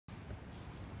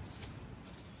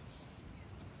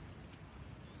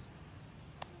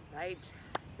right,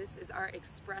 this is our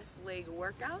express leg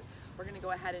workout. We're gonna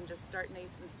go ahead and just start nice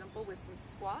and simple with some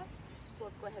squats. So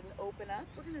let's go ahead and open up.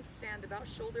 We're gonna stand about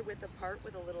shoulder width apart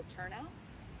with a little turnout.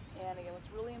 And again,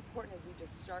 what's really important is we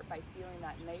just start by feeling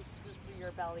that nice scoop through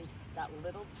your belly, that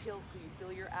little tilt so you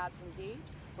feel your abs engage.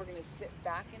 We're gonna sit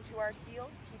back into our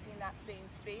heels, keeping that same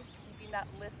space, keeping that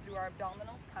lift through our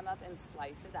abdominals, come up and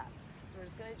slice it up. So we're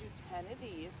just gonna do 10 of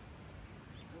these.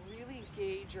 Really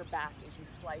engage your back as you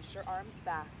slice your arms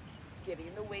back,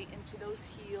 getting the weight into those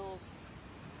heels,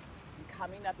 and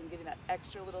coming up and getting that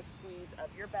extra little squeeze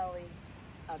of your belly,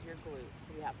 of your glutes.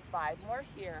 So we have 5 more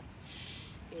here.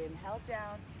 Inhale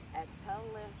down, exhale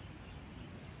lift,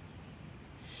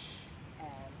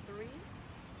 and 3,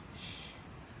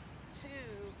 2,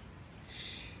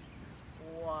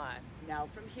 1. Now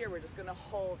from here, we're just gonna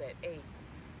hold it. 8,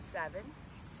 7,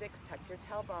 6, tuck your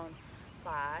tailbone.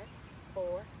 5,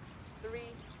 4, 3,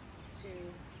 2,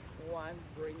 1,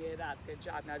 bring it up. Good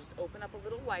job. Now just open up a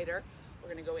little wider. We're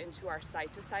gonna go into our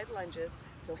side to side lunges.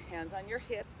 So hands on your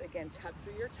hips, again, tuck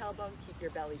through your tailbone, keep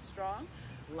your belly strong,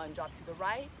 lunge off to the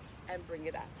right, and bring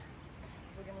it up.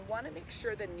 So again, we wanna make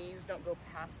sure the knees don't go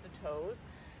past the toes,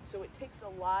 so it takes a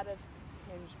lot of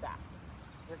hinge back.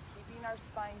 We're keeping our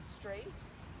spine straight,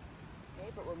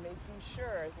 okay, but we're making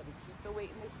sure that we keep the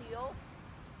weight in the heels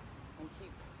and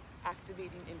keep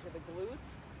activating into the glutes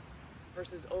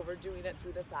versus overdoing it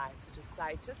through the thighs. So just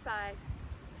side to side,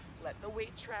 let the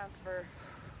weight transfer.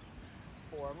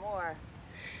 4 more.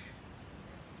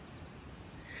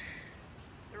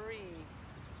 3,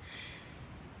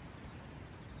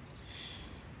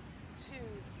 2,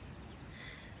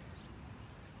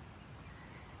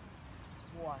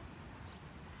 1.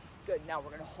 Good, now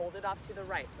we're gonna hold it off to the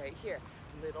right here.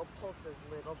 Little pulses,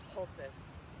 little pulses.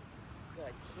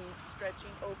 Good, keep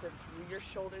stretching open through your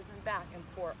shoulders and back and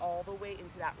pour all the weight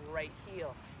into that right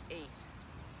heel. 8,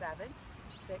 7,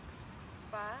 6,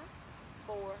 5,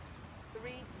 4,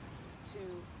 3,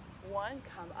 2, 1.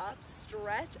 Come up,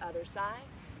 stretch, other side,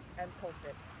 and pulse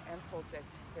it, and pulse it.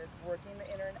 Here's working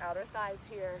the inner and outer thighs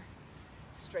here,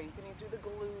 strengthening through the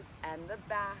glutes and the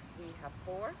back. We have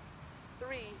 4,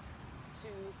 3, 2,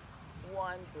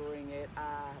 1. Bring it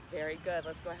up. Very good.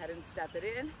 Let's go ahead and step it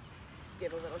in.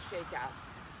 Give a little shake out.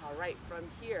 All right, from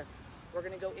here, we're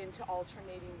gonna go into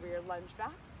alternating rear lunge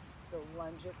backs. So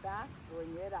lunge it back,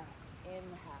 bring it up.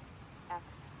 Inhale, exhale.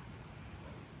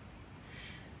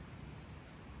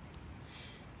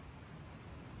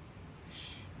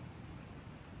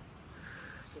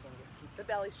 So again, just keep the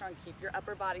belly strong, keep your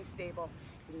upper body stable.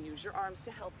 You can use your arms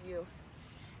to help you.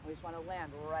 We just wanna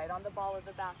land right on the ball of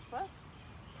the back foot.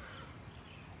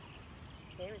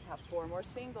 Okay, we just have 4 more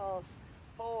singles.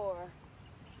 4,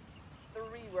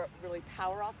 3, really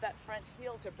power off that front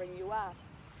heel to bring you up.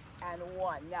 And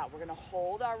 1. Now we're gonna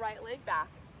hold our right leg back,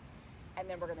 and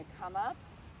then we're gonna come up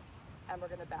and we're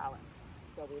gonna balance.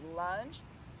 So we lunge,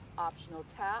 optional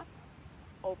tap,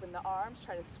 open the arms,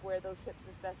 try to square those hips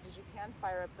as best as you can,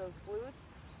 fire up those glutes,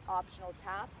 optional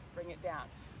tap, bring it down.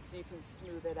 So you can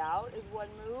smooth it out as one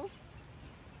move,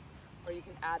 or you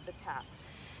can add the tap.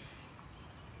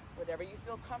 Whatever you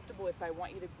feel comfortable with. I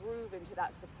want you to groove into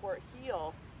that support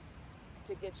heel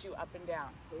to get you up and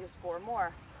down. Okay, here's 4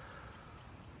 more.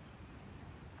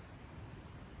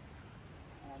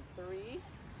 And 3,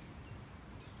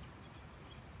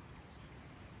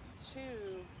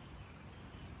 2,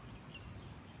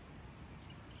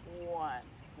 1.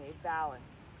 Okay, balance.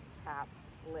 Tap,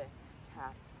 lift,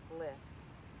 tap, lift.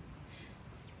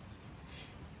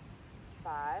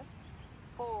 5,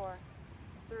 4,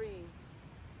 3,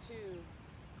 2,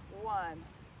 1.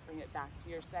 Bring it back to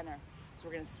your center. So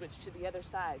we're gonna switch to the other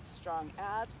side. Strong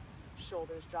abs,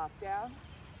 shoulders drop down.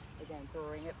 Again,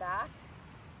 bring it back.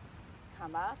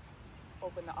 Come up,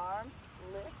 open the arms,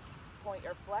 lift, point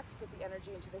or flex, put the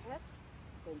energy into the hips.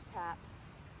 Then tap,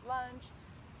 lunge,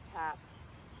 tap,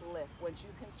 lift. Once you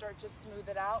can start to smooth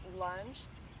it out, lunge,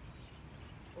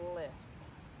 lift.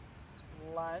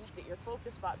 Lunge, get your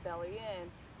focus spot, belly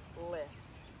in, lift.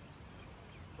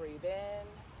 Breathe in,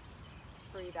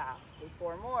 breathe out. Okay,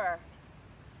 4 more.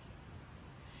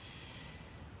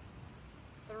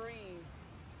 3,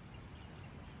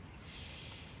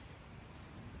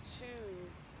 2.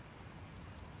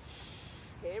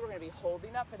 Okay, we're gonna be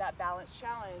holding up for that balance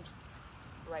challenge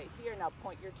right here. Now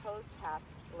point your toes, tap,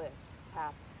 lift,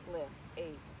 tap, lift.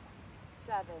 8,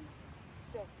 7,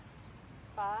 6,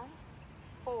 5,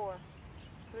 4,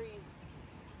 3,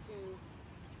 2,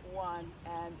 1,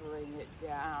 and bring it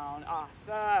down.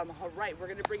 Awesome. All right, we're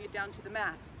gonna bring it down to the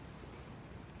mat.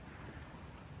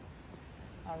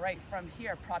 All right, from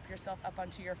here, prop yourself up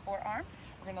onto your forearm.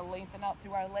 We're gonna lengthen out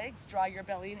through our legs, draw your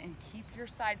belly in, and keep your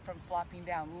side from flopping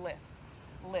down. Lift,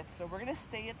 lift. So we're gonna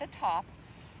stay at the top.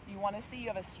 You wanna see you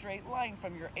have a straight line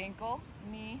from your ankle,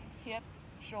 knee, hip,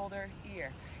 shoulder,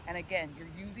 ear. And again, you're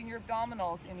using your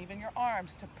abdominals and even your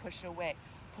arms to push away.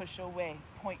 Push away.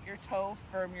 Point your toe,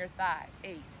 firm your thigh.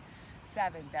 8,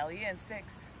 7, belly in.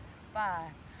 6,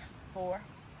 5, 4,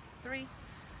 3,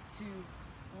 2,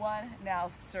 1. Now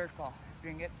circle.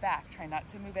 Bring it back. Try not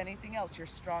to move anything else. You're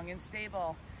strong and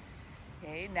stable.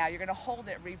 Okay, now you're gonna hold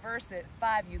it, reverse it.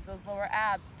 5, use those lower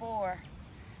abs. 4,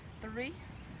 3,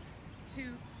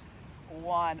 2,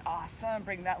 1. Awesome.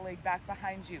 Bring that leg back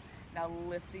behind you. Now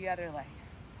lift the other leg.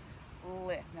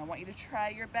 Lift. Now I want you to try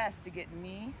your best to get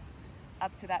knee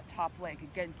up to that top leg.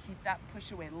 Again, keep that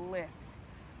push away. Lift,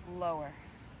 lower,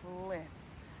 lift,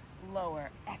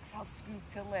 lower. Exhale, scoop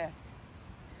to lift.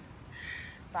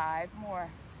 5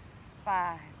 more.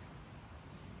 5,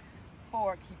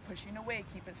 4, keep pushing away,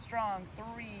 keep it strong.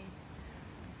 3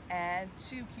 and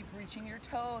 2, keep reaching your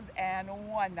toes. And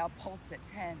 1, now pulse it.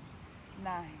 10,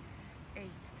 9, 8,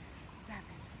 7,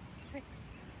 6,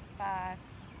 5,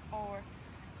 4,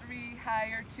 3,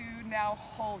 higher. 2, now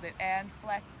hold it and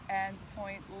flex and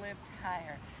point, lift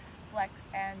higher. Flex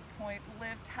and point,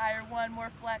 lift higher. 1 more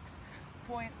flex,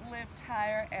 point, lift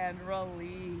higher, and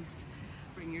release.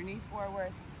 Bring your knee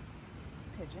forward,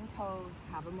 pigeon pose.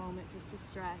 Have a moment just to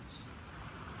stretch.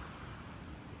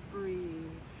 Breathe.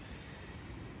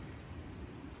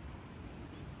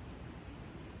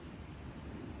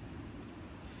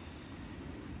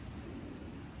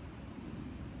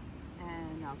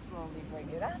 And now slowly bring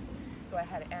it up. Go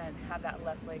ahead and have that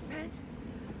left leg bent.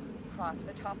 Cross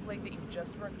the top leg that you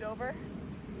just worked over.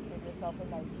 Give yourself a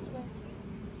nice twist.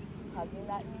 Hugging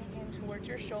that knee in towards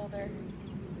your shoulder.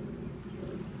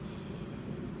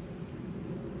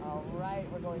 All right,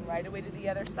 we're going right away to the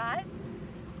other side.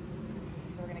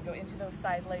 So we're gonna go into those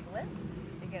side leg lifts.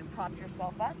 Again, prop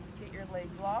yourself up, get your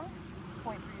legs long,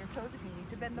 point through your toes. If you need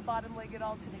to bend the bottom leg at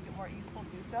all to make it more easeful,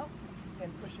 do so.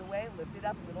 Then push away, lift it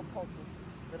up, little pulses,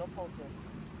 little pulses.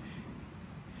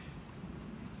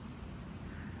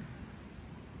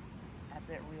 That's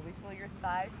it, really feel your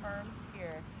thigh firm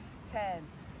here. 10,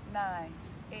 9,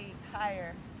 8,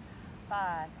 higher.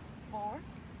 5, 4,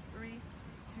 3,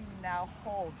 2, now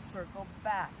hold, circle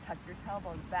back, tuck your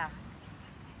tailbone back,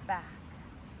 back,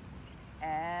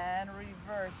 and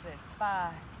reverse it.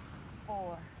 5,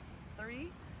 4,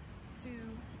 3, 2,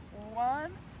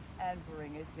 1, and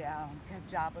bring it down. Good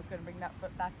job. Let's go and bring that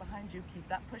foot back behind you. Keep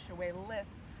that push away, lift,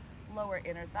 lower,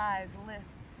 inner thighs, lift,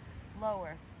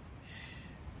 lower.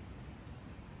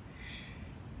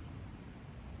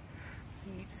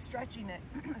 Keep stretching it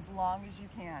as long as you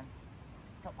can.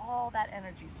 Feel all that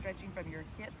energy stretching from your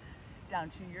hip down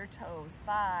to your toes.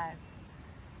 5,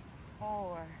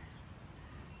 4,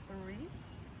 3,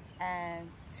 and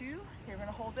 2. Here we're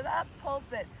gonna hold it up,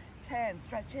 pulse it. 10,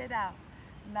 stretch it out.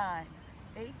 9,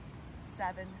 8,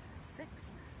 7, 6,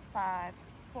 5,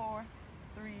 4,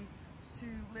 3, 2,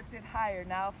 lift it higher.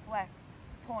 Now flex,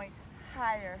 point,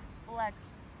 higher, flex,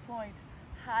 point,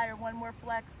 higher. 1 more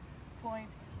flex, point,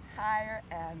 higher,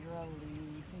 and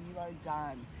release. And you are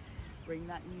done. Bring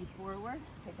that knee forward.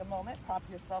 Take a moment, prop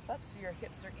yourself up so your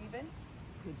hips are even.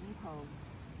 Pigeon pose.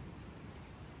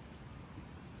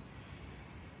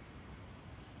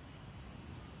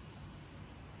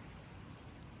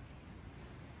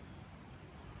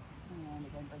 And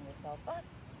again, bring yourself up.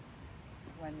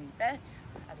 One knee bent,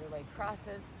 other leg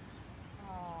crosses.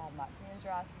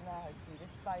 Matsyasana, or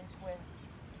seated spine twist.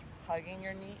 Hugging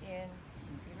your knee in,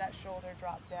 keeping that shoulder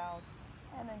drop down,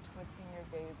 and then twisting your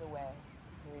gaze away.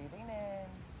 Breathing in,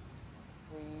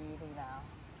 breathing out.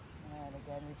 And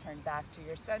again, return back to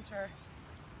your center.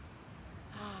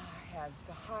 Hands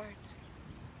to heart.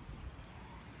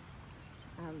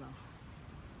 And low.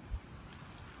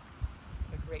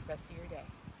 Have a great rest of your day.